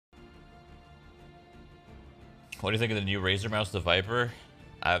What do you think of the new Razer mouse, the Viper?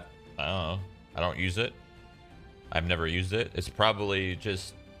 I don't know. I don't use it. I've never used it. It's probably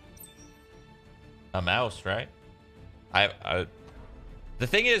just a mouse, right? The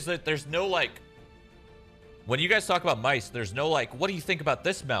thing is that there's no like, when you guys talk about mice, there's no like, what do you think about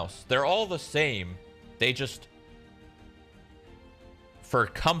this mouse? They're all the same. They just, for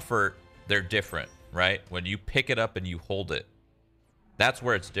comfort, they're different, right? When you pick it up and you hold it, that's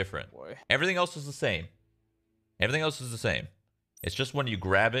where it's different. Boy. Everything else is the same. Everything else is the same. It's just when you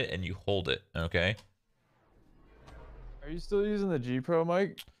grab it and you hold it, okay? Are you still using the G Pro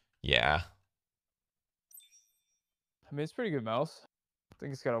mic? Yeah. I mean, it's a pretty good mouse. I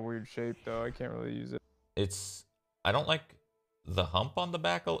think it's got a weird shape, though. I can't really use it. I don't like the hump on the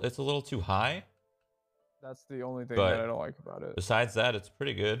back. It's a little too high. That's the only thing But that I don't like about it. besides that, it's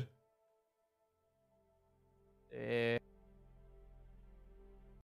pretty good. Eh.